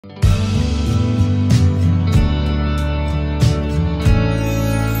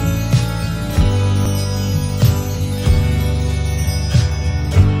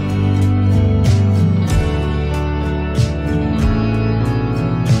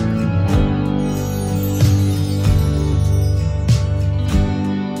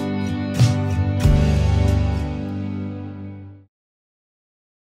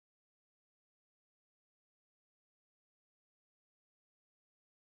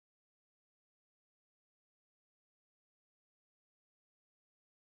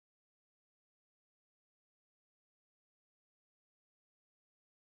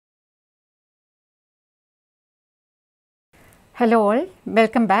Hello all,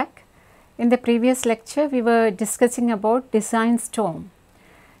 welcome back. In the previous lecture we were discussing about design storm.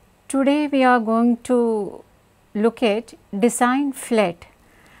 Today we are going to look at design flood,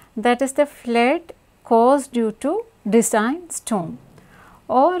 that is the flood caused due to design storm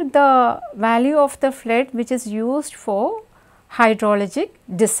or the value of the flood which is used for hydrologic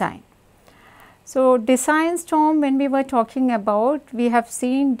design. So, design storm, when we were talking about, we have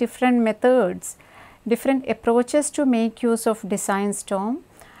seen different methods, different approaches to make use of design storm.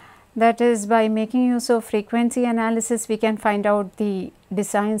 That is, by making use of frequency analysis we can find out the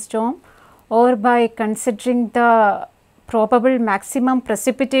design storm, or by considering the probable maximum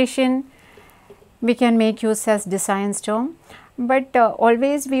precipitation we can make use as design storm. But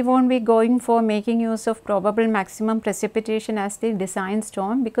always we will not be going for making use of probable maximum precipitation as the design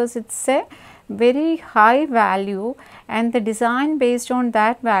storm, because it is a very high value and the design based on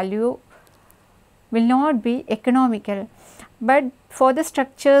that value will not be economical. But for the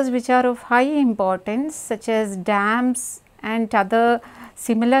structures which are of high importance, such as dams and other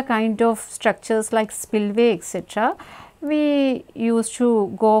similar kind of structures like spillway etc., we used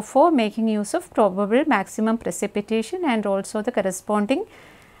to go for making use of probable maximum precipitation and also the corresponding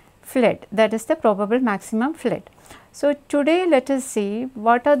flood, that is the probable maximum flood. So, today let us see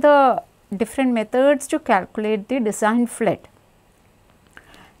what are the different methods to calculate the design flood,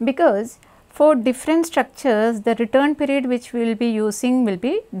 because for different structures the return period which we will be using will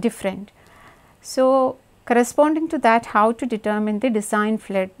be different. So, corresponding to that, how to determine the design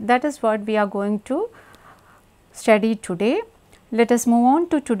flood, that is what we are going to study today. Let us move on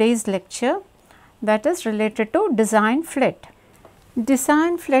to today's lecture, that is related to design flood.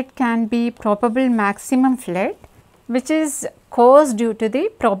 Design flood can be probable maximum flood which is caused due to the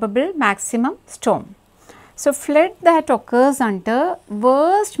probable maximum storm. So, flood that occurs under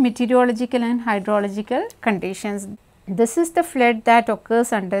worst meteorological and hydrological conditions. This is the flood that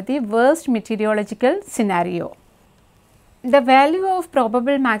occurs under the worst meteorological scenario. The value of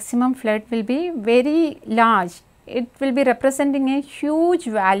probable maximum flood will be very large. It will be representing a huge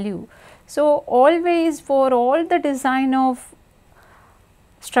value. So, always for all the design of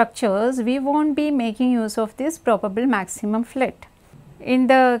structures, we will not be making use of this probable maximum flood. In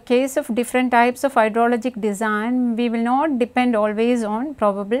the case of different types of hydrologic design, we will not depend always on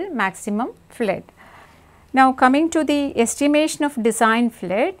probable maximum flood. Now, coming to the estimation of design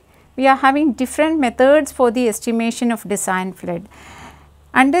flood, we are having different methods for the estimation of design flood.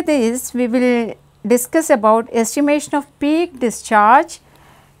 Under this, we will discuss about estimation of peak discharge,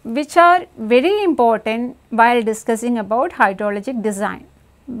 which are very important while discussing about hydrologic design.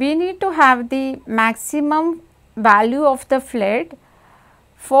 We need to have the maximum value of the flood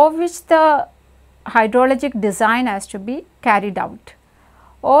for which the hydrologic design has to be carried out,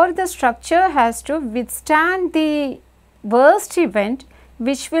 or the structure has to withstand the worst event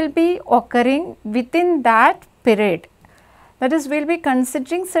which will be occurring within that period. That is, we will be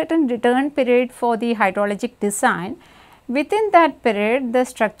considering certain return period for the hydrologic design. Within that period the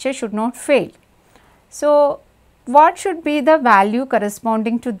structure should not fail. So, what should be the value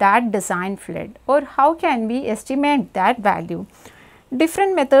corresponding to that design flood, or how can we estimate that value?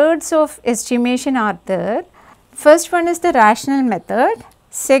 Different methods of estimation are there. First one is the rational method.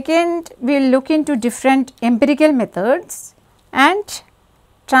 Second, we will look into different empirical methods, and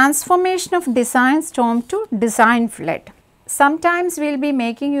transformation of design storm to design flood. Sometimes we will be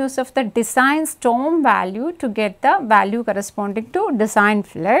making use of the design storm value to get the value corresponding to design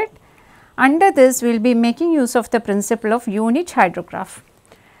flood. Under this, we will be making use of the principle of unit hydrograph.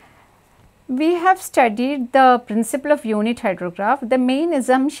 We have studied the principle of unit hydrograph. The main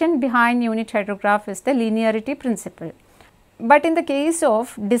assumption behind unit hydrograph is the linearity principle. But in the case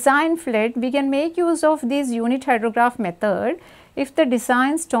of design flood, we can make use of this unit hydrograph method if the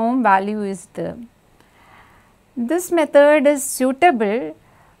design storm value is there. This method is suitable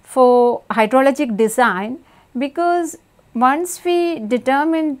for hydrologic design, because once we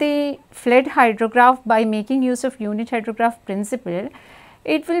determine the flood hydrograph by making use of unit hydrograph principle,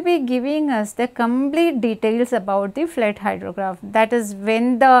 it will be giving us the complete details about the flood hydrograph. That is,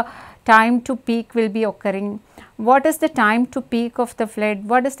 when the time to peak will be occurring, what is the time to peak of the flood,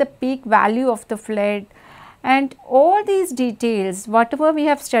 what is the peak value of the flood, and all these details whatever we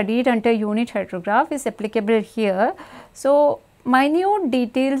have studied under unit hydrograph is applicable here. So, minute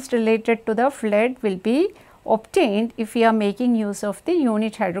details related to the flood will be obtained if we are making use of the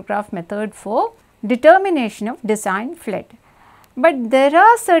unit hydrograph method for determination of design flood. But there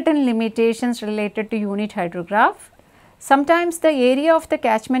are certain limitations related to unit hydrograph. Sometimes the area of the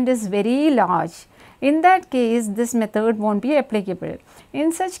catchment is very large. In that case, this method will not be applicable.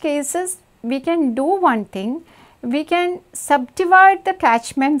 In such cases, we can do one thing. we can subdivide the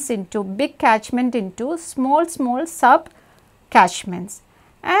catchments into big catchment into small sub catchments,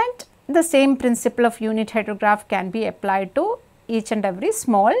 and the same principle of unit hydrograph can be applied to each and every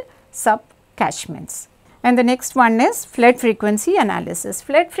small sub catchments. And the next one is flood frequency analysis.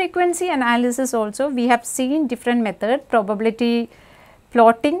 Flood frequency analysis also we have seen different method, probability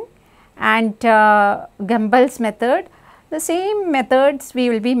plotting and Gumbel's method. The same methods we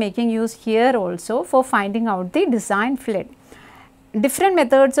will be making use here also for finding out the design flood. Different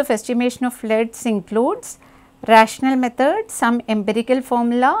methods of estimation of floods includes rational method, some empirical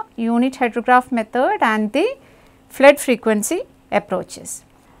formula, unit hydrograph method and the flood frequency approaches.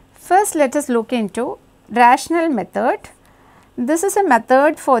 First let us look into rational method. This is a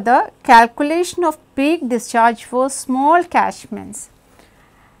method for the calculation of peak discharge for small catchments.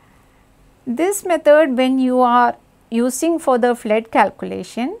 This method, when you are using for the flood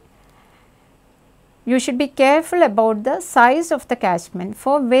calculation, you should be careful about the size of the catchment.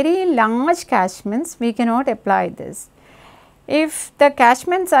 For very large catchments we cannot apply this. If the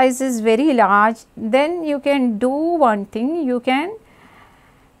catchment size is very large, then you can do one thing, you can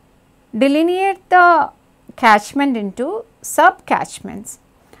delineate the catchment into sub catchments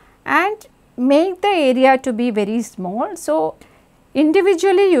and make the area to be very small. So,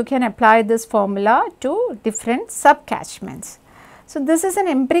 individually you can apply this formula to different sub catchments. So, this is an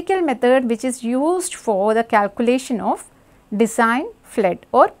empirical method which is used for the calculation of design flood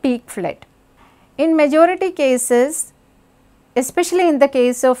or peak flood. In majority cases, especially in the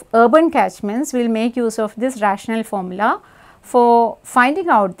case of urban catchments, we will make use of this rational formula for finding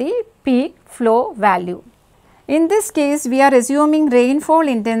out the peak flow value. In this case, we are assuming rainfall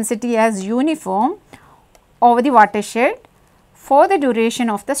intensity as uniform over the watershed for the duration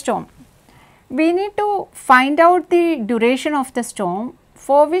of the storm. We need to find out the duration of the storm,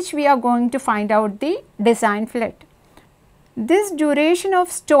 for which we are going to find out the design flood. This duration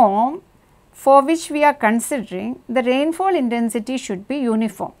of storm for which we are considering, the rainfall intensity should be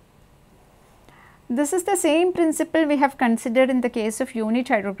uniform. This is the same principle we have considered in the case of unit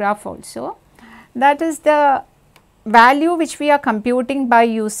hydrograph also. That is the value which we are computing by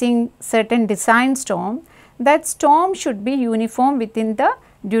using certain design storm, that storm should be uniform within the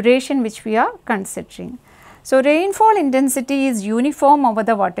duration which we are considering. So, rainfall intensity is uniform over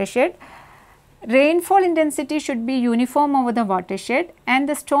the watershed. Rainfall intensity should be uniform over the watershed and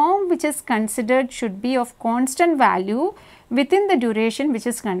the storm which is considered should be of constant value within the duration which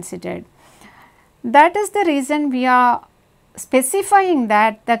is considered. That is the reason we are specifying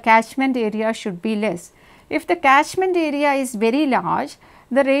that the catchment area should be less. If the catchment area is very large,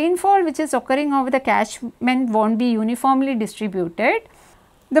 the rainfall which is occurring over the catchment won't be uniformly distributed.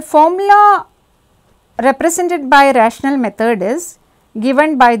 The formula represented by rational method is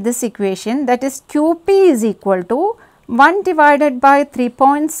given by this equation, that is QP is equal to 1 divided by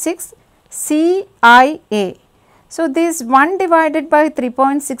 3.6 CIA. So, this 1 divided by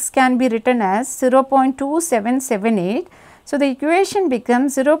 3.6 can be written as 0.2778. So, the equation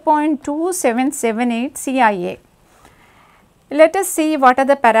becomes 0.2778 CIA. Let us see what are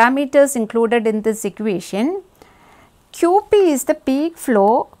the parameters included in this equation. QP is the peak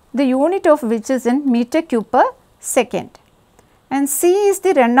flow, the unit of which is in meter cube per second, and C is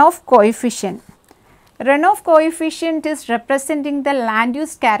the runoff coefficient. Runoff coefficient is representing the land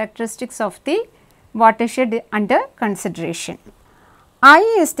use characteristics of the watershed under consideration. I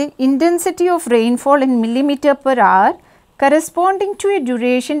is the intensity of rainfall in millimeter per hour corresponding to a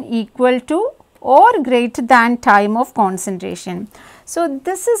duration equal to or greater than time of concentration. So,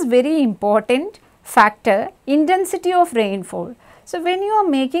 this is very important factor, intensity of rainfall. So, when you are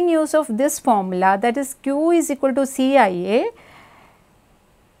making use of this formula, that is Q is equal to CIA,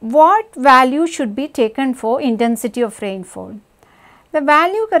 what value should be taken for intensity of rainfall? The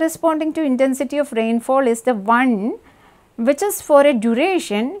value corresponding to intensity of rainfall is the one which is for a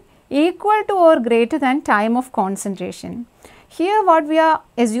duration equal to or greater than time of concentration. Here what we are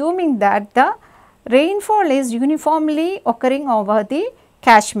assuming that the rainfall is uniformly occurring over the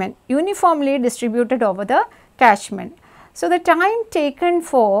catchment, uniformly distributed over the catchment. So, the time taken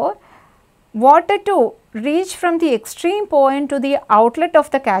for water to reach from the extreme point to the outlet of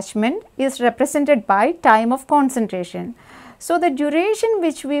the catchment is represented by time of concentration. So, the duration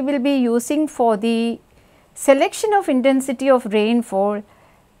which we will be using for the selection of intensity of rainfall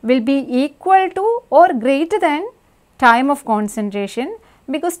will be equal to or greater than time of concentration,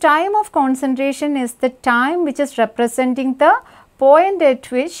 because time of concentration is the time which is representing the point at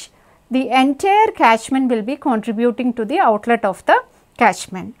which the entire catchment will be contributing to the outlet of the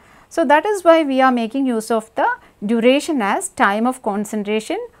catchment. So, that is why we are making use of the duration as time of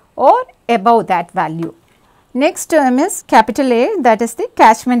concentration or above that value. Next term is capital A, that is the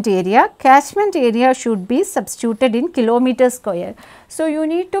catchment area. Catchment area should be substituted in kilometer square. So, you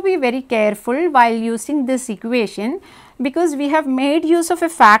need to be very careful while using this equation, because we have made use of a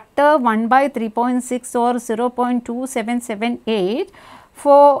factor 1 by 3.6 or 0.2778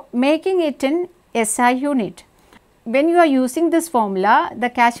 for making it in SI unit. When you are using this formula, the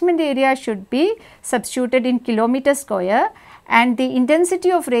catchment area should be substituted in kilometer square and the intensity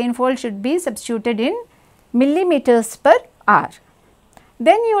of rainfall should be substituted in millimeters per hour.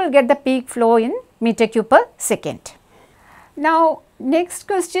 Then you will get the peak flow in meter cube per second. Now, next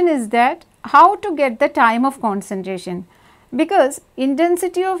question is that how to get the time of concentration, because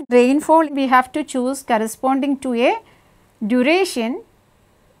intensity of rainfall we have to choose corresponding to a duration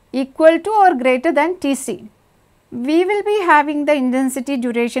equal to or greater than Tc. We will be having the intensity,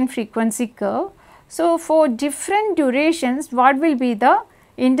 duration, frequency curve. So, for different durations, what will be the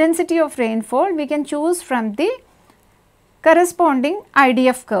intensity of rainfall? We can choose from the corresponding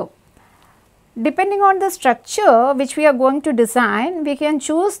IDF curve. Depending on the structure which we are going to design, we can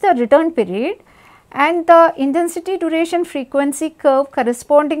choose the return period and the intensity, duration, frequency curve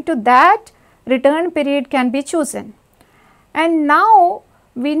corresponding to that return period can be chosen. And now,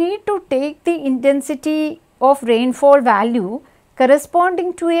 we need to take the intensity of rainfall value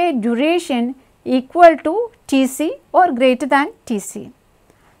corresponding to a duration equal to Tc or greater than Tc.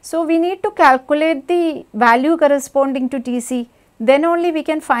 So, we need to calculate the value corresponding to Tc, then only we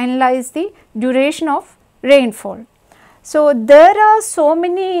can finalize the duration of rainfall. So, there are so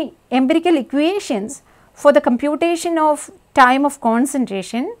many empirical equations for the computation of time of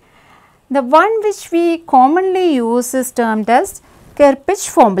concentration. The one which we commonly use is termed as Kirpich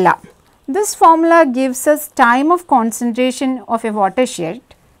formula. This formula gives us time of concentration of a watershed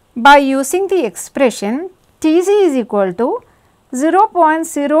by using the expression Tc is equal to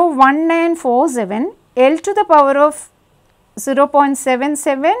 0.01947 L to the power of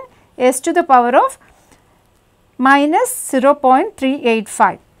 0.77 S to the power of minus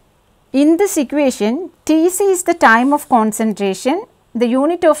 0.385. In this equation, Tc is the time of concentration, the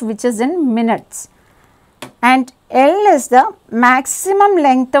unit of which is in minutes, and L is the maximum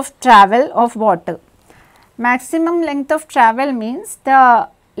length of travel of water. Maximum length of travel means the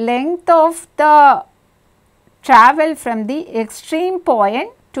length of the travel from the extreme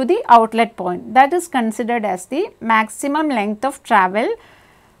point to the outlet point, that is considered as the maximum length of travel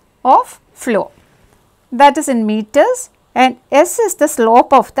of flow, that is in meters, and S is the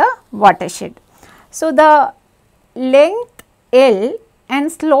slope of the watershed. So, the length L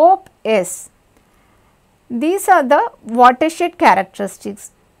and slope S, these are the watershed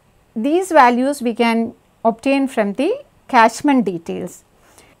characteristics. These values we can obtain from the catchment details.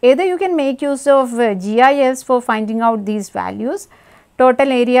 Either you can make use of GIS for finding out these values.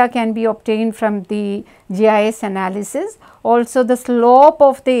 Total area can be obtained from the GIS analysis. Also, the slope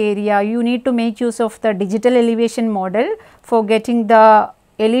of the area, you need to make use of the digital elevation model for getting the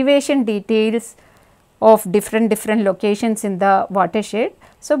elevation details of different locations in the watershed.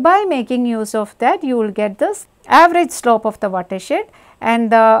 So, by making use of that, you will get this average slope of the watershed,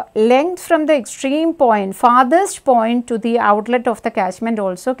 and the length from the extreme point, farthest point to the outlet of the catchment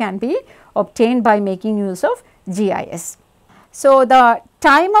also can be obtained by making use of GIS. So, the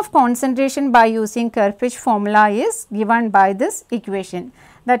time of concentration by using Kirpich formula is given by this equation.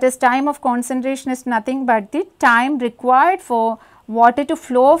 That is, time of concentration is nothing but the time required for water to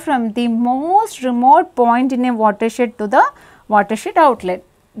flow from the most remote point in a watershed to the watershed outlet.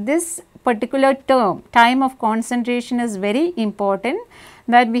 This particular term, time of concentration, is very important,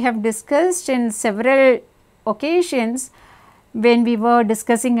 that we have discussed in several occasions when we were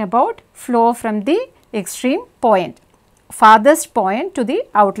discussing about flow from the extreme point, farthest point to the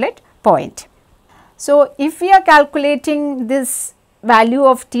outlet point. So, if we are calculating this value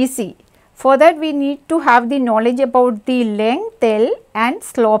of Tc, for that we need to have the knowledge about the length L and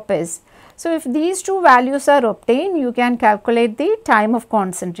slope S. So, if these two values are obtained, you can calculate the time of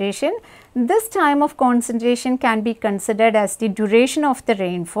concentration. This time of concentration can be considered as the duration of the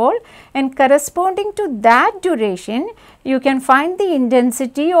rainfall, and corresponding to that duration, you can find the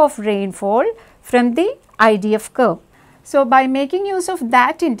intensity of rainfall from the IDF curve. So, by making use of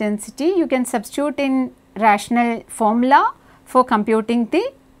that intensity, you can substitute in rational formula for computing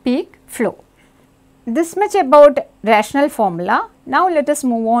the peak flow. This much about rational formula. Now, let us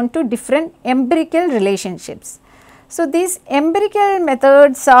move on to different empirical relationships. So, these empirical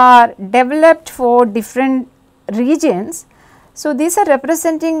methods are developed for different regions. So, these are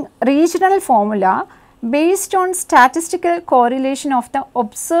representing regional formula based on statistical correlation of the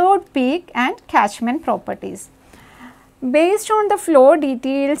observed peak and catchment properties. Based on the flow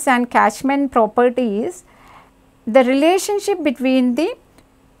details and catchment properties, the relationship between the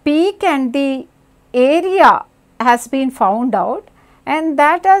peak and the area has been found out, and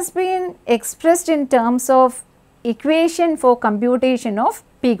that has been expressed in terms of equation for computation of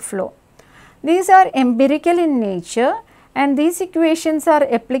peak flow. These are empirical in nature, and these equations are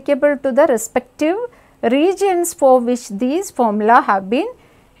applicable to the respective regions for which these formula have been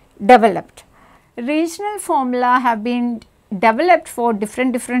developed. Regional formula have been developed for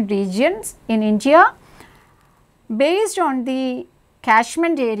different regions in India based on the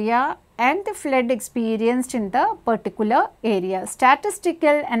catchment area and the flood experienced in the particular area.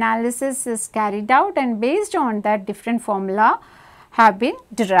 Statistical analysis is carried out, and based on that different formula have been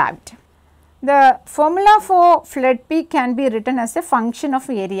derived. The formula for flood peak can be written as a function of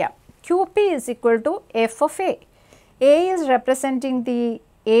area. QP is equal to F of A. A is representing the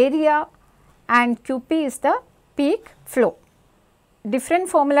area and QP is the peak flow. Different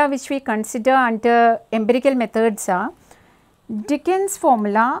formula which we consider under empirical methods are Dickens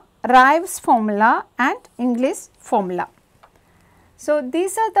formula, Rives formula and English formula. So,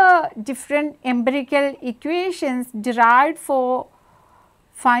 these are the different empirical equations derived for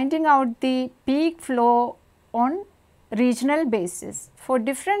finding out the peak flow on regional basis. For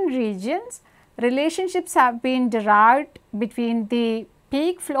different regions, relationships have been derived between the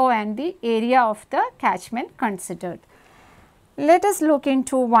peak flow and the area of the catchment considered. Let us look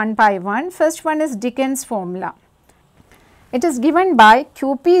into one by one. First one is Dickens formula. It is given by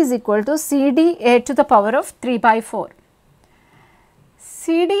QP is equal to CD A to the power of 3 by 4.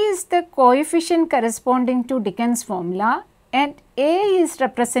 CD is the coefficient corresponding to Dickens formula and A is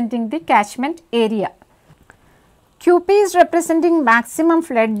representing the catchment area. QP is representing maximum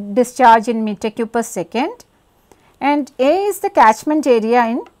flood discharge in meter cube per second and A is the catchment area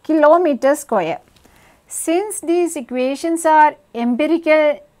in kilometer square. Since these equations are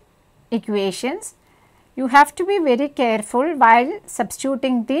empirical equations, you have to be very careful while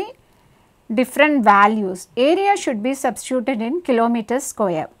substituting the different values. Area should be substituted in kilometer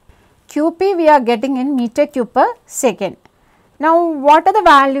square. QP we are getting in meter cube per second. Now, what are the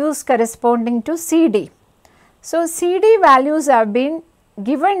values corresponding to CD? So, CD values have been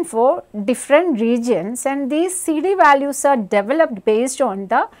given for different regions and these CD values are developed based on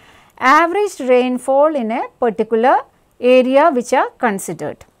the average rainfall in a particular area which are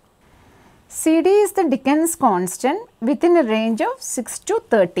considered. CD is the Dickens constant within a range of 6 to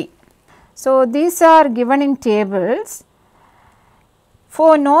 30. So, these are given in tables.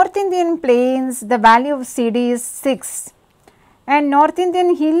 For North Indian plains, the value of CD is 6 and North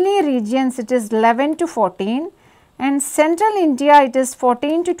Indian hilly regions it is 11 to 14 and Central India it is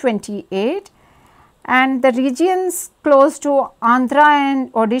 14 to 28 and the regions close to Andhra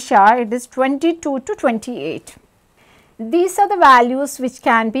and Odisha it is 22 to 28. These are the values which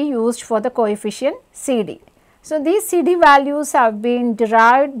can be used for the coefficient CD. So, these CD values have been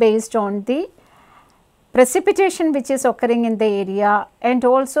derived based on the precipitation which is occurring in the area and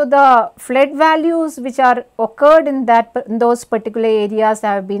also the flood values which are occurred in those particular areas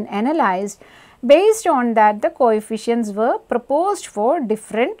have been analyzed. Based on that the coefficients were proposed for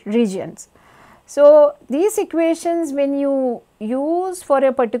different regions. So, these equations when you use for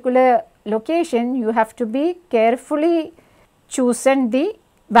a particular location you have to be carefully chosen the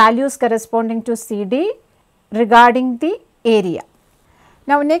values corresponding to CD regarding the area.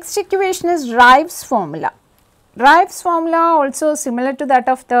 Now, next equation is Rives formula. Rives formula also similar to that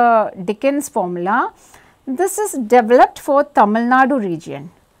of the Dickens formula. This is developed for Tamil Nadu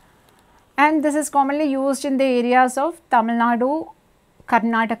region and this is commonly used in the areas of Tamil Nadu,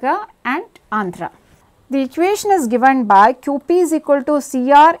 Karnataka and Andhra. The equation is given by QP is equal to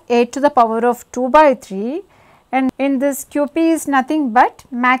CR A to the power of 2 by 3 and in this QP is nothing but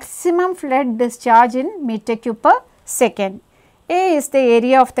maximum flood discharge in meter cube per second. A is the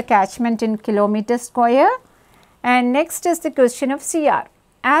area of the catchment in kilometer square and next is the question of CR.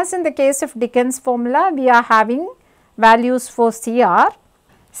 As in the case of Dickens formula we are having values for CR.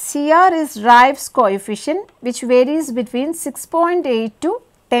 CR is Rives coefficient which varies between 6.8 to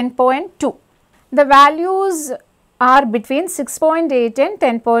 10.2. The values are between 6.8 and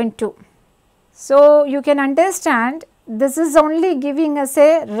 10.2. So, you can understand this is only giving us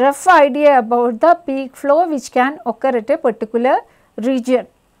a rough idea about the peak flow which can occur at a particular region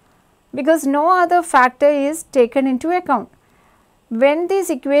because no other factor is taken into account. When these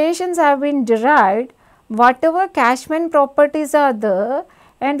equations have been derived, whatever catchment properties are there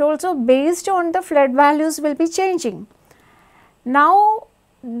and also based on the flood values will be changing. Now,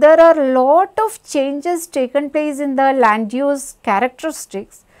 there are a lot of changes taken place in the land use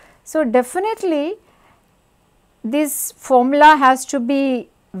characteristics. So, definitely this formula has to be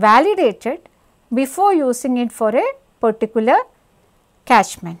validated before using it for a particular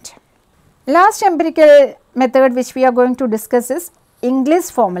catchment. Last empirical method which we are going to discuss is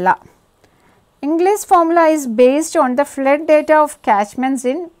Inglis formula. Inglis formula is based on the flood data of catchments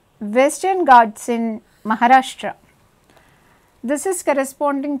in Western Ghats in Maharashtra. This is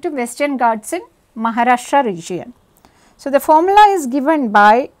corresponding to Western Ghats in Maharashtra region. So, the formula is given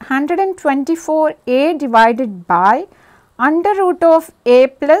by 124a divided by under root of a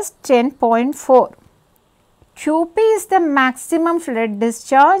plus 10.4. QP is the maximum flood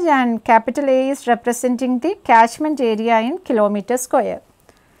discharge and capital A is representing the catchment area in kilometer square.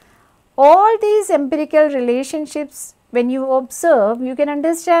 All these empirical relationships, when you observe, you can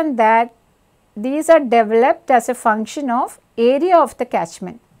understand that these are developed as a function of area of the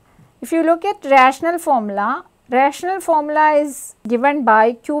catchment. If you look at rational formula is given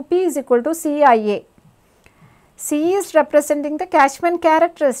by QP is equal to CIA. C is representing the catchment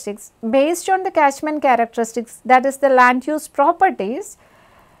characteristics. Based on the catchment characteristics, that is the land use properties,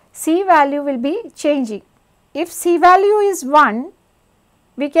 C value will be changing. If C value is 1,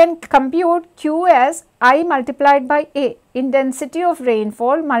 we can compute Q as I multiplied by A, intensity of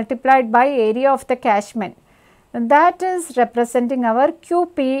rainfall multiplied by area of the catchment. And that is representing our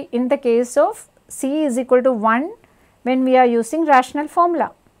QP in the case of C is equal to 1 when we are using rational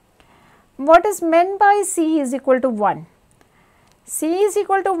formula. What is meant by C is equal to 1? C is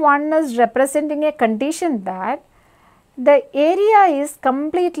equal to 1 is representing a condition that the area is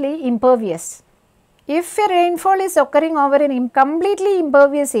completely impervious. If a rainfall is occurring over an completely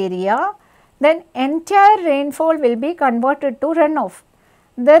impervious area, then entire rainfall will be converted to runoff.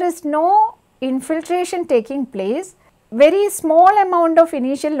 There is no infiltration taking place. Very small amount of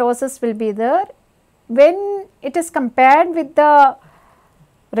initial losses will be there. When it is compared with the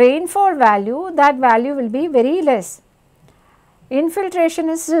rainfall value, that value will be very less. Infiltration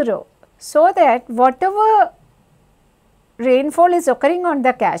is 0. So that whatever rainfall is occurring on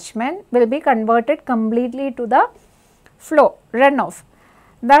the catchment will be converted completely to the flow, runoff.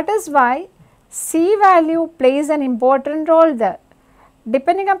 That is why C value plays an important role there.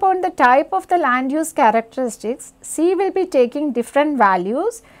 Depending upon the type of the land use characteristics, C will be taking different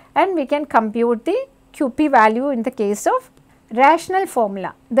values and we can compute the QP value in the case of rational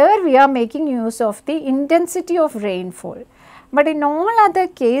formula. There we are making use of the intensity of rainfall. But in all other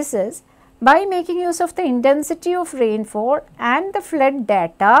cases, by making use of the intensity of rainfall and the flood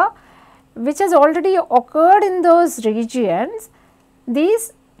data which has already occurred in those regions,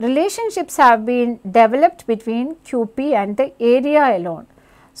 these relationships have been developed between QP and the area alone.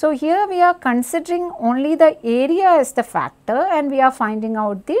 So, here we are considering only the area as the factor and we are finding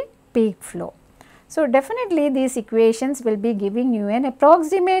out the peak flow. So, definitely these equations will be giving you an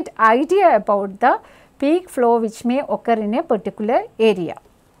approximate idea about the peak flow which may occur in a particular area.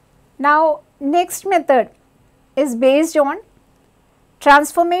 Now, next method is based on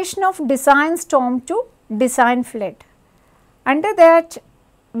transformation of design storm to design flood. Under that,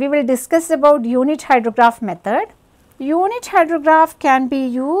 we will discuss about unit hydrograph method. Unit hydrograph can be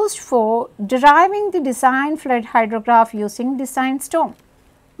used for deriving the design flood hydrograph using design storm.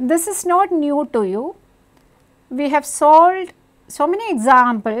 This is not new to you. We have solved so many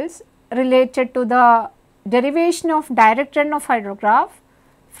examples related to the derivation of direct runoff hydrograph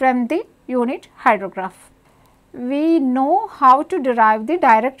from the unit hydrograph. We know how to derive the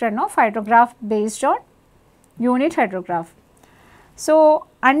direct runoff hydrograph based on unit hydrograph. So,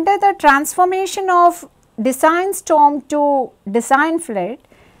 under the transformation of design storm to design flood,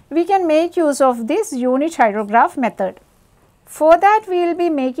 we can make use of this unit hydrograph method. For that, we will be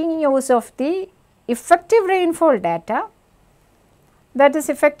making use of the effective rainfall data. That is,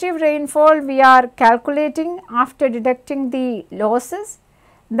 effective rainfall we are calculating after deducting the losses.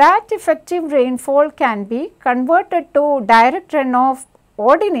 That effective rainfall can be converted to direct runoff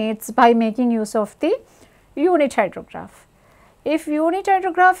ordinates by making use of the unit hydrograph. If unit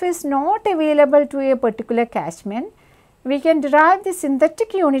hydrograph is not available to a particular catchment, we can derive the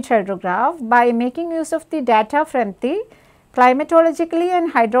synthetic unit hydrograph by making use of the data from the climatologically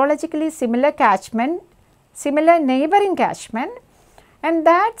and hydrologically similar catchment, similar neighboring catchment, and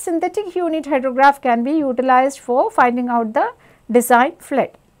that synthetic unit hydrograph can be utilized for finding out the design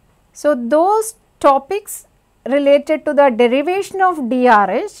flood. So, those topics related to the derivation of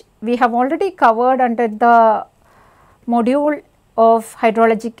DRH we have already covered under the module of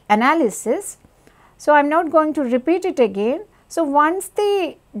hydrologic analysis. So, I am not going to repeat it again. So, once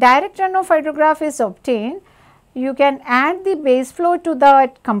the direct runoff hydrograph is obtained, you can add the base flow to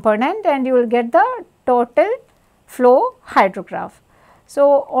that component and you will get the total flow hydrograph.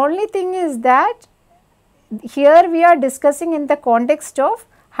 So, only thing is that here we are discussing in the context of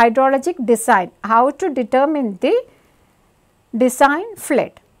hydrologic design, how to determine the design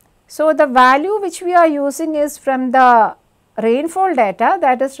flood. So, the value which we are using is from the rainfall data,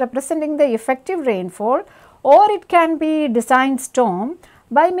 that is representing the effective rainfall, or it can be design storm.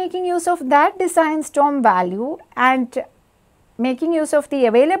 By making use of that design storm value and making use of the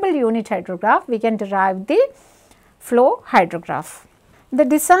available unit hydrograph, we can derive the flow hydrograph. The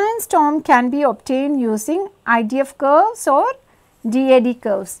design storm can be obtained using IDF curves or DAD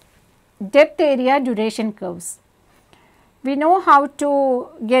curves, depth area duration curves. We know how to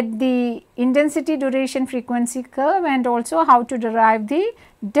get the intensity duration frequency curve and also how to derive the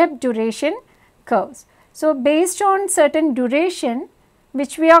depth duration curves. So, based on certain duration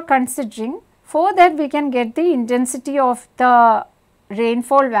which we are considering, for that we can get the intensity of the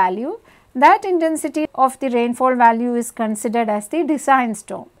rainfall value. That intensity of the rainfall value is considered as the design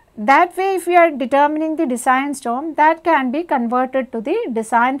storm. That way, if we are determining the design storm, that can be converted to the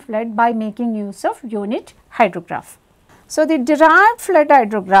design flood by making use of unit hydrograph. So, the derived flood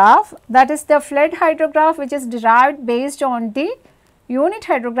hydrograph, that is the flood hydrograph which is derived based on the unit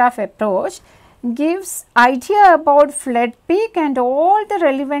hydrograph approach, gives idea about flood peak and all the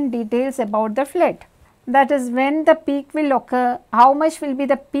relevant details about the flood. That is when the peak will occur, how much will be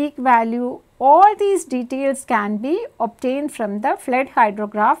the peak value, all these details can be obtained from the flood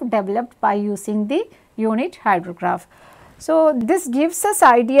hydrograph developed by using the unit hydrograph. So, this gives us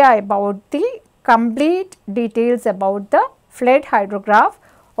idea about the complete details about the flood hydrograph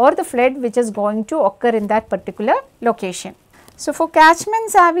or the flood which is going to occur in that particular location. So, for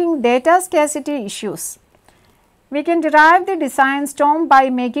catchments having data scarcity issues, we can derive the design storm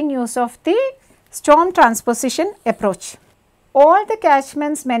by making use of the storm transposition approach. All the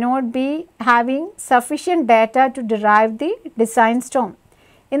catchments may not be having sufficient data to derive the design storm.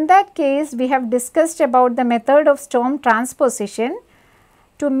 In that case, we have discussed about the method of storm transposition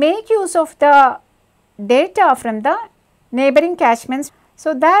to make use of the data from the neighboring catchments.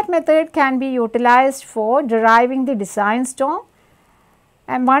 So, that method can be utilized for deriving the design storm,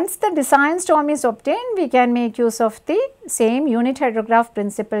 and once the design storm is obtained, we can make use of the same unit hydrograph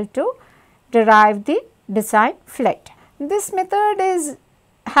principle to derive the design flood. This method is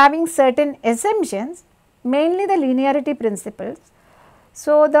having certain assumptions, mainly the linearity principles.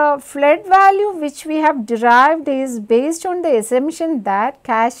 So, the flood value which we have derived is based on the assumption that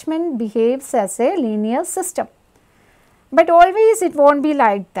catchment behaves as a linear system, but always it will not be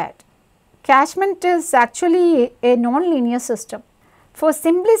like that. Catchment is actually a non-linear system. For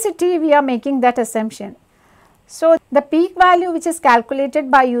simplicity, we are making that assumption. So, the peak value which is calculated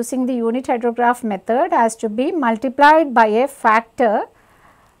by using the unit hydrograph method has to be multiplied by a factor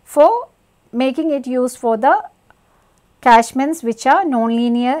for making it used for the catchments which are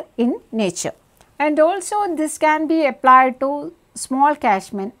non-linear in nature. And also this can be applied to small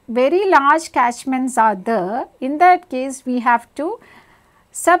catchment. Very large catchments are there. In that case, we have to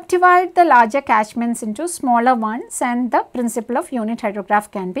subdivide the larger catchments into smaller ones and the principle of unit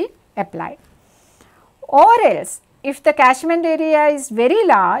hydrograph can be applied. Or else, if the catchment area is very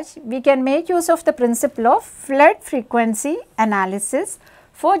large, we can make use of the principle of flood frequency analysis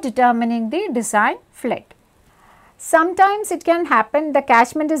for determining the design flood. Sometimes it can happen the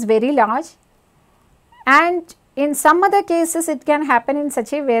catchment is very large, and in some other cases it can happen in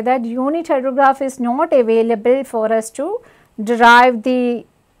such a way that unit hydrograph is not available for us to derive the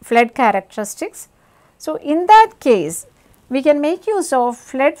flood characteristics. So, in that case, we can make use of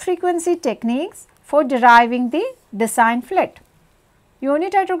flood frequency techniques for deriving the design flood.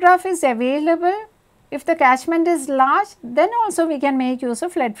 Unit hydrograph is available. If the catchment is large, then also we can make use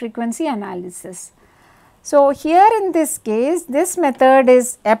of flood frequency analysis. So, here in this case, this method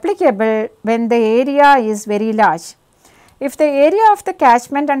is applicable when the area is very large. If the area of the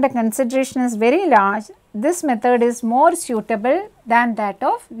catchment under consideration is very large, this method is more suitable than that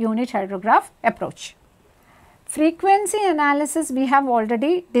of unit hydrograph approach. Frequency analysis we have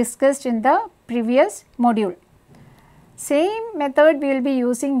already discussed in the previous module. Same method we will be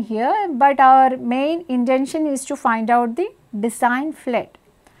using here, but our main intention is to find out the design flood.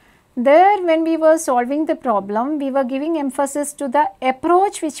 There, when we were solving the problem, we were giving emphasis to the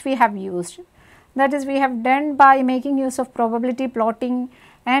approach which we have used. That is, we have done by making use of probability plotting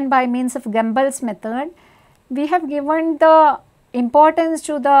and by means of Gumbel's method. We have given the importance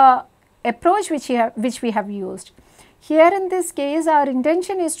to the approach which we have used. Here in this case, our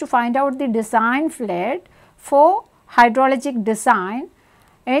intention is to find out the design flood for hydrologic design.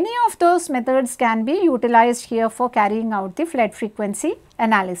 Any of those methods can be utilized here for carrying out the flood frequency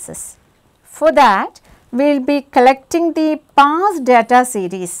analysis. For that, we will be collecting the past data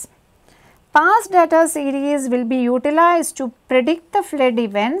series. past data series will be utilized to predict the flood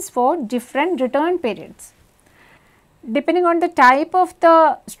events for different return periods. Depending on the type of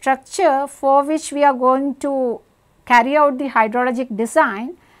the structure for which we are going to carry out the hydrologic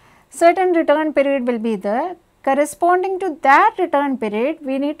design, certain return period will be there. Corresponding to that return period,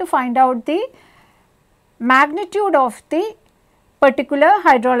 we need to find out the magnitude of the particular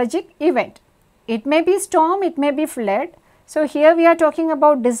hydrologic event. It may be storm, it may be flood. So, here we are talking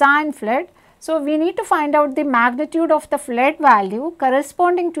about design flood. So, we need to find out the magnitude of the flood value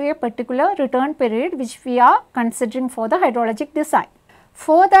corresponding to a particular return period which we are considering for the hydrologic design.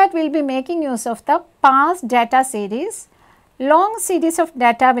 For that, we will be making use of the past data series. Long series of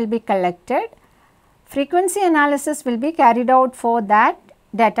data will be collected. Frequency analysis will be carried out for that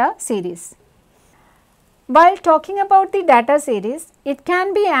data series. While talking about the data series, it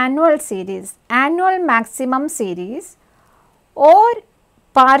can be annual series, annual maximum series or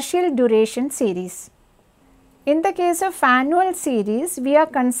partial duration series. In the case of annual series, we are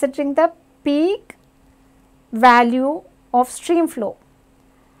considering the peak value of stream flow.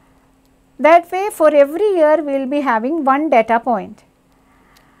 That way, for every year we will be having one data point.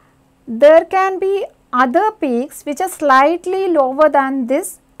 There can be other peaks which are slightly lower than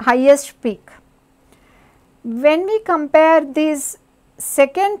this highest peak. When we compare this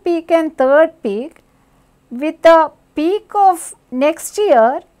second peak and third peak with the peak of next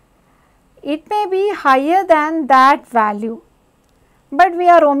year, it may be higher than that value, but we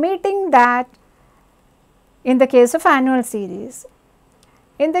are omitting that in the case of annual series.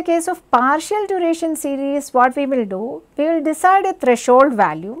 In the case of partial duration series, what we will do, we will decide a threshold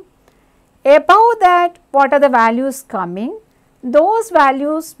value. Above that, what are the values coming, those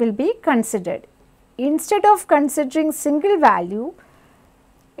values will be considered. Instead of considering single value,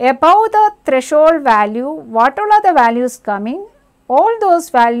 above the threshold value, what all are the values coming, all those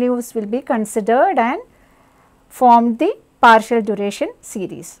values will be considered and form the partial duration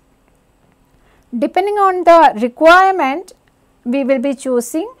series. Depending on the requirement, we will be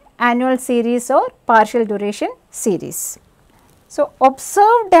choosing annual series or partial duration series. So,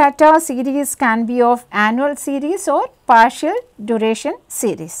 observed data series can be of annual series or partial duration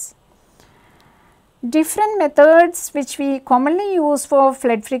series. Different methods which we commonly use for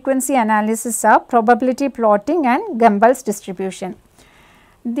flood frequency analysis are probability plotting and Gumbel's distribution.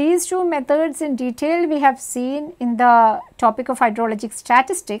 These two methods in detail we have seen in the topic of hydrologic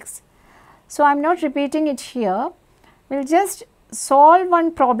statistics. So, I am not repeating it here. We will just solve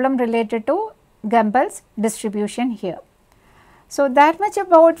one problem related to Gumbel's distribution here. So, that much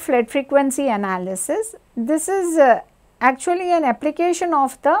about flood frequency analysis. This is actually an application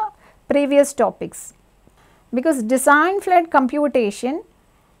of the previous topics, because design flood computation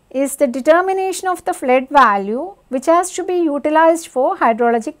is the determination of the flood value which has to be utilized for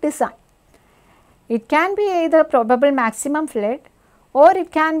hydrologic design. It can be either probable maximum flood or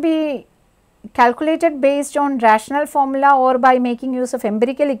it can be calculated based on rational formula or by making use of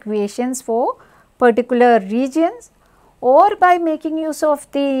empirical equations for particular regions, or by making use of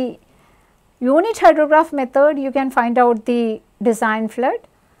the unit hydrograph method you can find out the design flood,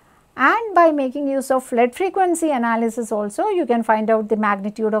 and by making use of flood frequency analysis also you can find out the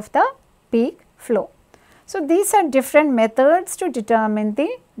magnitude of the peak flow. So, these are different methods to determine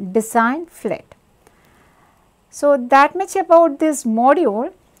the design flood. So, that much about this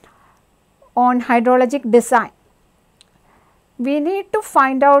module on hydrologic design. We need to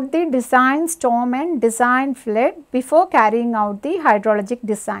find out the design storm and design flood before carrying out the hydrologic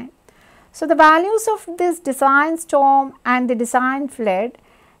design. So, the values of this design storm and the design flood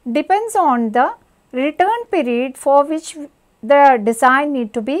depends on the return period for which the design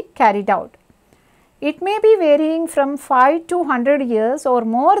need to be carried out. It may be varying from 5 to 100 years or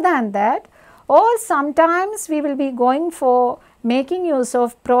more than that, or sometimes we will be going for making use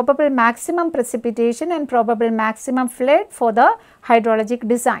of probable maximum precipitation and probable maximum flood for the hydrologic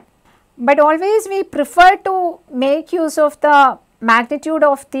design. But always we prefer to make use of the magnitude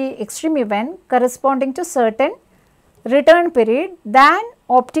of the extreme event corresponding to certain return period than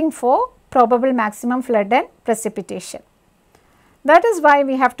opting for probable maximum flood and precipitation. That is why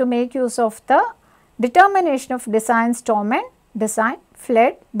we have to make use of the determination of design storm and design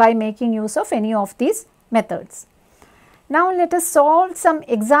flood by making use of any of these methods. Now, let us solve some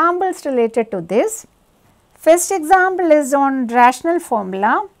examples related to this. First example is on rational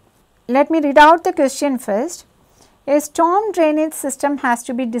formula. Let me read out the question first. A storm drainage system has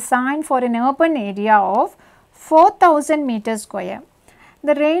to be designed for an urban area of 4000 meters square.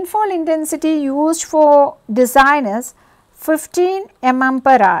 The rainfall intensity used for design is 15 mm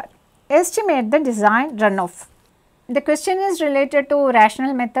per hour. Estimate the design runoff. The question is related to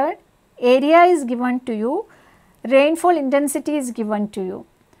rational method. area is given to you, rainfall intensity is given to you.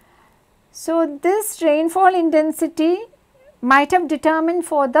 So, this rainfall intensity might have determined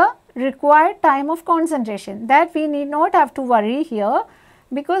for the required time of concentration, that we need not have to worry here,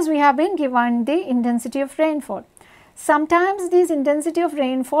 because we have been given the intensity of rainfall. Sometimes this intensity of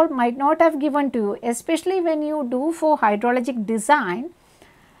rainfall might not have given to you, especially when you do for hydrologic design,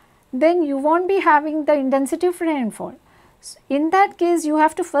 then you won't be having the intensity of rainfall. So, in that case you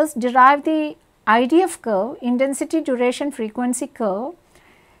have to first derive the IDF curve, intensity duration frequency curve,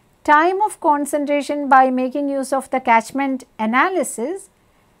 time of concentration by making use of the catchment analysis.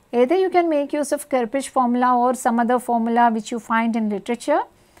 Either you can make use of Kirpich formula or some other formula which you find in literature,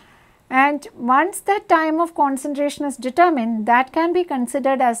 and once that time of concentration is determined, that can be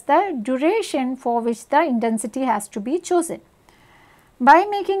considered as the duration for which the intensity has to be chosen. By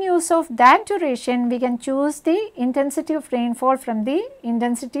making use of that duration, we can choose the intensity of rainfall from the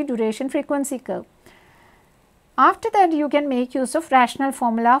intensity duration frequency curve. After that, you can make use of rational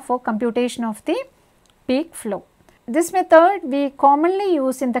formula for computation of the peak flow. This method we commonly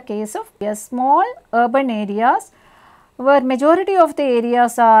use in the case of small urban areas where majority of the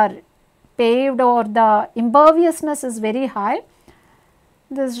areas are paved or the imperviousness is very high.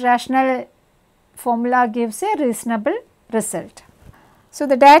 This rational formula gives a reasonable result. So,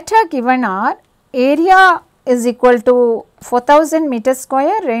 the data given are area is equal to 4000 meters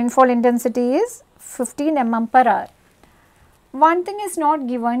square, rainfall intensity is 15 mm per hour. One thing is not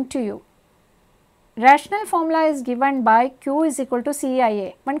given to you. Rational formula is given by Q is equal to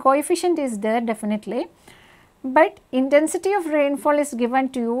CIA. One coefficient is there definitely, but intensity of rainfall is given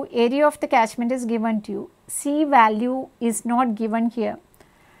to you, area of the catchment is given to you. C value is not given here,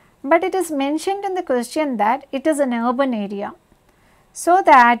 but it is mentioned in the question that it is an urban area. So,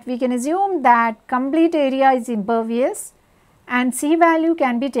 that we can assume that complete area is impervious and C value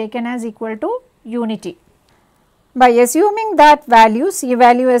can be taken as equal to unity. By assuming that value, C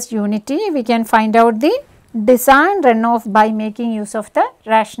value as unity, we can find out the design runoff by making use of the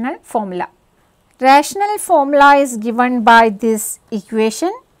rational formula. Rational formula is given by this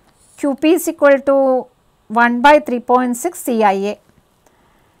equation, QP is equal to 1 by 3.6 CIA.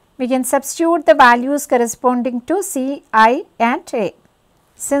 We can substitute the values corresponding to C, I and A.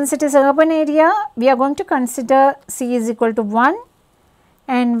 Since it is urban area, we are going to consider C is equal to 1,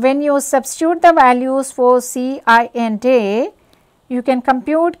 and when you substitute the values for C, I and A, you can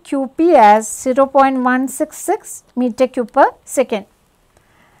compute QP as 0.166 meter cube per second.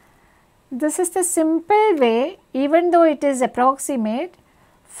 This is the simple way, even though it is approximate,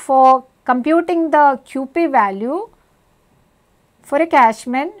 for computing the QP value for a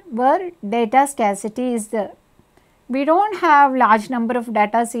catchment where data scarcity is there. We do not have large number of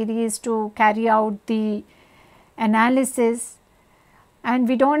data series to carry out the analysis, and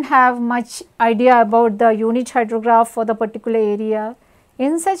we do not have much idea about the unit hydrograph for the particular area.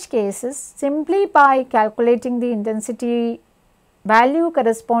 In such cases, simply by calculating the intensity value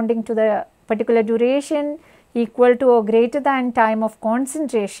corresponding to the particular duration equal to or greater than time of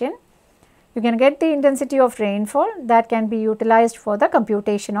concentration, you can get the intensity of rainfall that can be utilized for the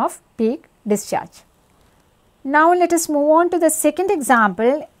computation of peak discharge. Now, let us move on to the second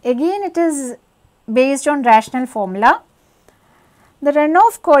example. Again, it is based on rational formula. The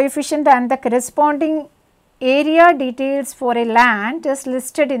runoff coefficient and the corresponding area details for a land is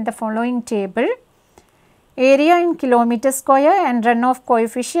listed in the following table. Area in kilometer square and runoff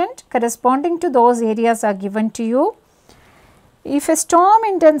coefficient corresponding to those areas are given to you. If a storm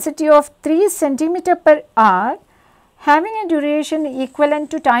intensity of 3 centimeter per hour having a duration equivalent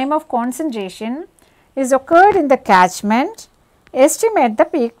to time of concentration is occurred in the catchment, estimate the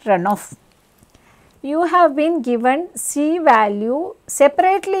peak runoff. You have been given C value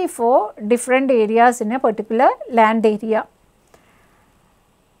separately for different areas in a particular land area.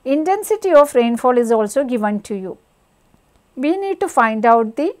 Intensity of rainfall is also given to you. We need to find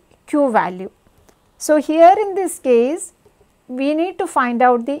out the Q value. So, here in this case, we need to find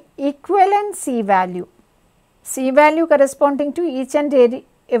out the equivalent C value. C value corresponding to each and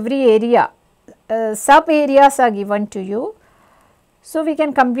every area. Sub areas are given to you. So, we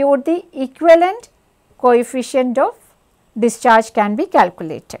can compute the equivalent coefficient of discharge can be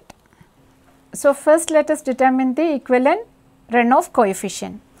calculated. So, first let us determine the equivalent runoff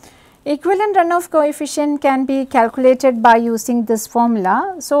coefficient. Equivalent runoff coefficient can be calculated by using this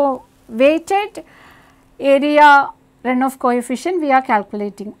formula. So, weighted area runoff coefficient we are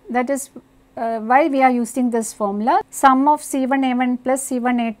calculating, that is why we are using this formula. Sum of C1A1 plus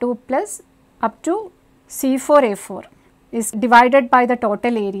C1A2 plus up to C4A4 is divided by the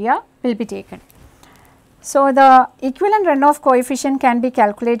total area will be taken. So, the equivalent runoff coefficient can be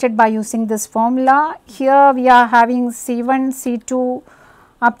calculated by using this formula. Here we are having C1, C2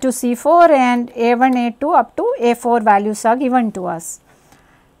 up to C4 and A1, A2 up to A4 values are given to us.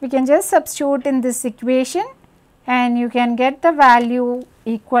 We can just substitute in this equation and you can get the value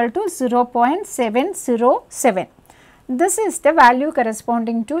equal to 0.707. This is the value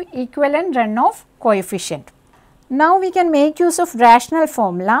corresponding to equivalent runoff coefficient. Now we can make use of rational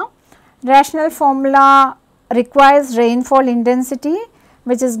formula. Rational formula requires rainfall intensity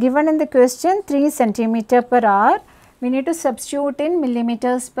which is given in the question 3 centimeter per hour. We need to substitute in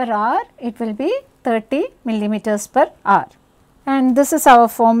millimeters per hour, it will be 30 millimeters per hour. And this is our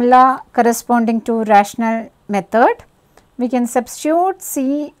formula corresponding to rational method. We can substitute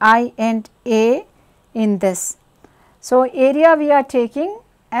C, I and A in this. So, area we are taking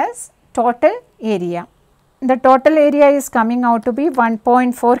as total area. The total area is coming out to be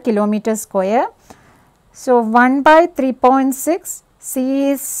 1.4 kilometers square. So, 1 by 3.6, C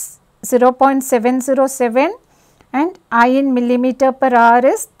is 0.707 and I in millimeter per hour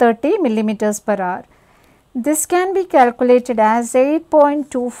is 30 millimeters per hour. This can be calculated as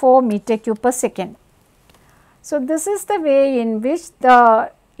 8.24 meter cube per second. So, this is the way in which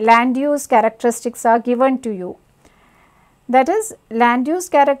the land use characteristics are given to you. That is, land use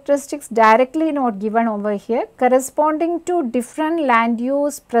characteristics directly not given over here, corresponding to different land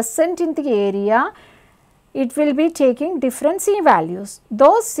use present in the area, it will be taking different C values.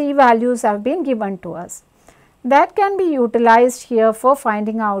 Those C values have been given to us. That can be utilized here for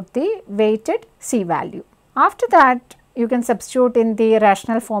finding out the weighted C value. After that, you can substitute in the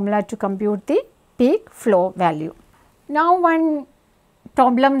rational formula to compute the peak flow value. Now, one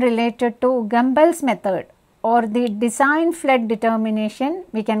problem related to Gumbel's method or the design flood determination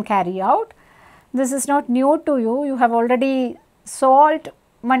we can carry out. This is not new to you, you have already solved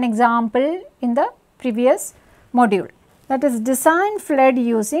one example in the previous module, that is design flood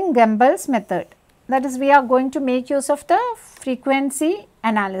using Gumbel's method. That is, we are going to make use of the frequency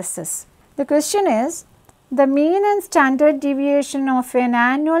analysis. The question is, the mean and standard deviation of an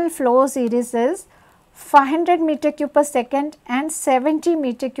annual flow series is 500 meter cube per second and 70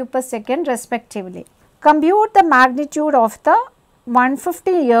 meter cube per second respectively. Compute the magnitude of the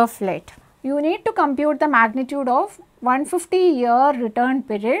 150-year flood. You need to compute the magnitude of 150-year return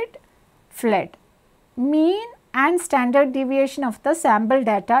period flood. Mean and standard deviation of the sample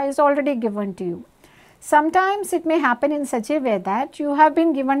data is already given to you. Sometimes it may happen in such a way that you have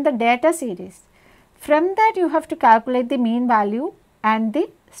been given the data series. From that you have to calculate the mean value and the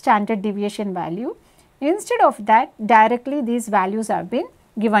standard deviation value. Instead of that, directly these values have been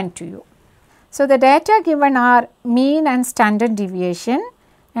given to you. So, the data given are mean and standard deviation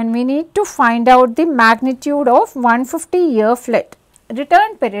and we need to find out the magnitude of 150-year flood.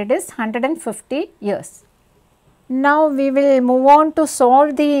 Return period is 150 years. Now, we will move on to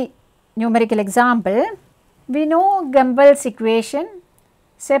solve the numerical example. We know Gumbel's equation.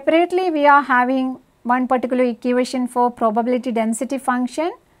 Separately, we are having one particular equation for probability density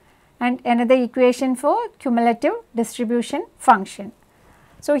function and another equation for cumulative distribution function.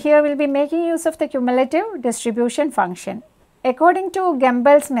 So, here we will be making use of the cumulative distribution function. According to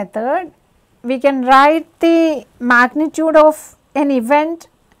Gumbel's method, we can write the magnitude of an event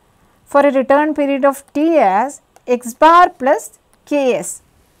for a return period of t as x bar plus ks.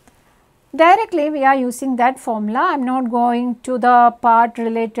 Directly we are using that formula. I am not going to the part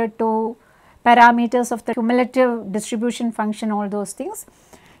related to parameters of the cumulative distribution function, all those things.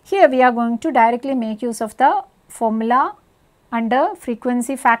 Here we are going to directly make use of the formula under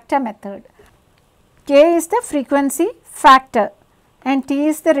frequency factor method. K is the frequency factor and T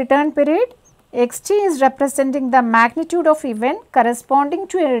is the return period. Xt is representing the magnitude of event corresponding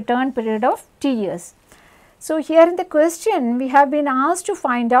to a return period of t years. So, here in the question we have been asked to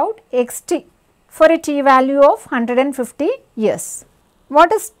find out xt for a t value of 150 years.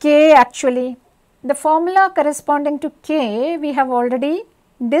 What is k actually? The formula corresponding to k we have already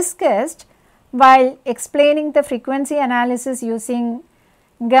discussed while explaining the frequency analysis using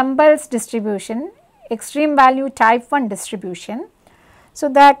Gumbel's distribution, extreme value type 1 distribution. So,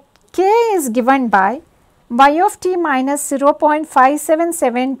 that k is given by y of t minus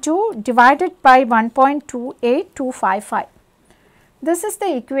 0.5772 divided by 1.28255. This is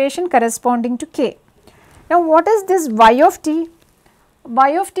the equation corresponding to k. Now, what is this y of t?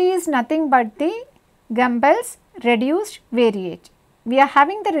 Y of t is nothing but the Gumbel's reduced variate. We are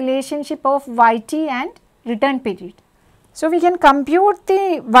having the relationship of yt and return period. So, we can compute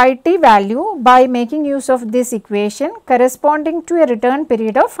the yt value by making use of this equation corresponding to a return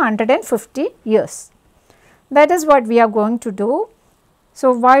period of 150 years. That is what we are going to do.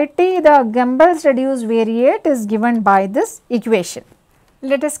 So, Yt, the Gumbel's reduced variate, is given by this equation.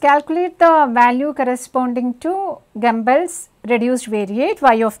 Let us calculate the value corresponding to Gumbel's reduced variate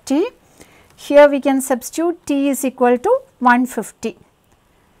y of t. Here we can substitute t is equal to 150.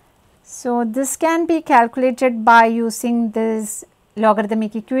 So, this can be calculated by using this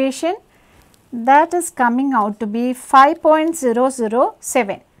logarithmic equation, that is coming out to be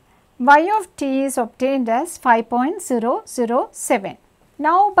 5.007. Y of t is obtained as 5.007.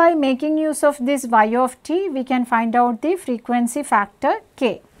 Now, by making use of this y of t, we can find out the frequency factor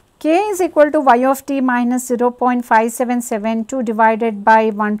k. K is equal to y of t minus 0.5772 divided by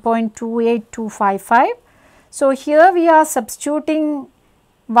 1.28255. So, here we are substituting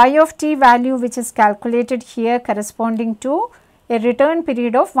y of t value which is calculated here corresponding to a return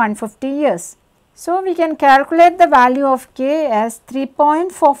period of 150 years. So, we can calculate the value of k as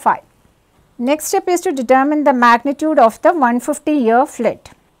 3.45. Next step is to determine the magnitude of the 150 year flood.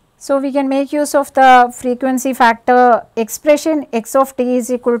 So, we can make use of the frequency factor expression x of t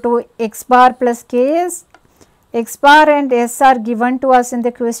is equal to x bar plus ks. X bar and s are given to us in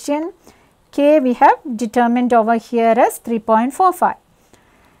the question. K we have determined over here as 3.45.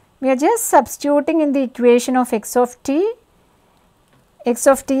 We are just substituting in the equation of x of t. X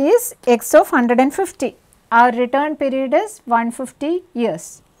of t is x of 150. Our return period is 150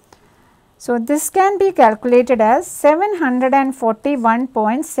 years. So, this can be calculated as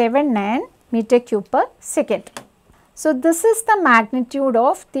 741.79 meter cube per second. So, this is the magnitude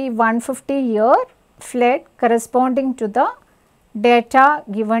of the 150 year flood corresponding to the data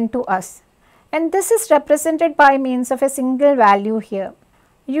given to us, and this is represented by means of a single value here.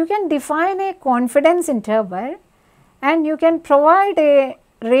 You can define a confidence interval and you can provide a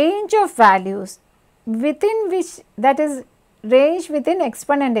range of values within which, that is range within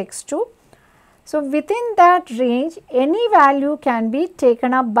x1 and x2. So, within that range any value can be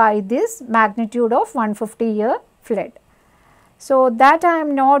taken up by this magnitude of 150 year flood. So, that I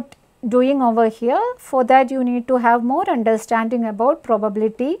am not doing over here. For that you need to have more understanding about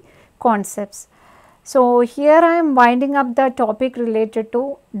probability concepts. So, here I am winding up the topic related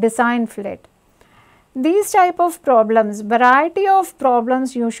to design flood. These type of problems, variety of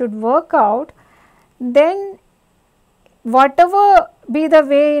problems you should work out, then whatever be the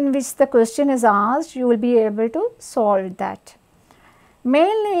way in which the question is asked, you will be able to solve that.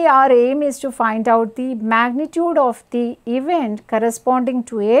 Mainly our aim is to find out the magnitude of the event corresponding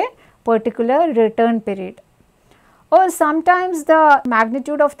to a particular return period, or sometimes the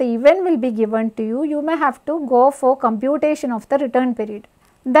magnitude of the event will be given to you. You may have to go for computation of the return period.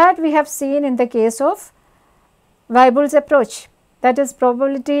 That we have seen in the case of Weibel's approach, that is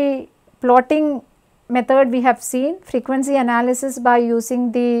probability plotting method. We have seen frequency analysis by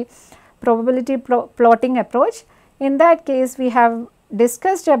using the probability plotting approach. In that case we have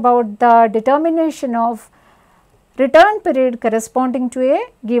discussed about the determination of return period corresponding to a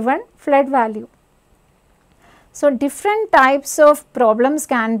given flood value. So, different types of problems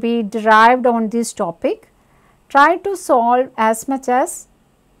can be derived on this topic. Try to solve as much as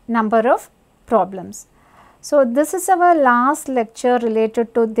number of problems. So, this is our last lecture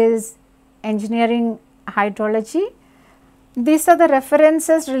related to this engineering hydrology. These are the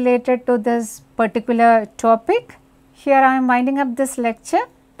references related to this particular topic. Here I am winding up this lecture.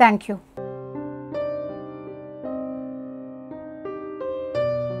 Thank you.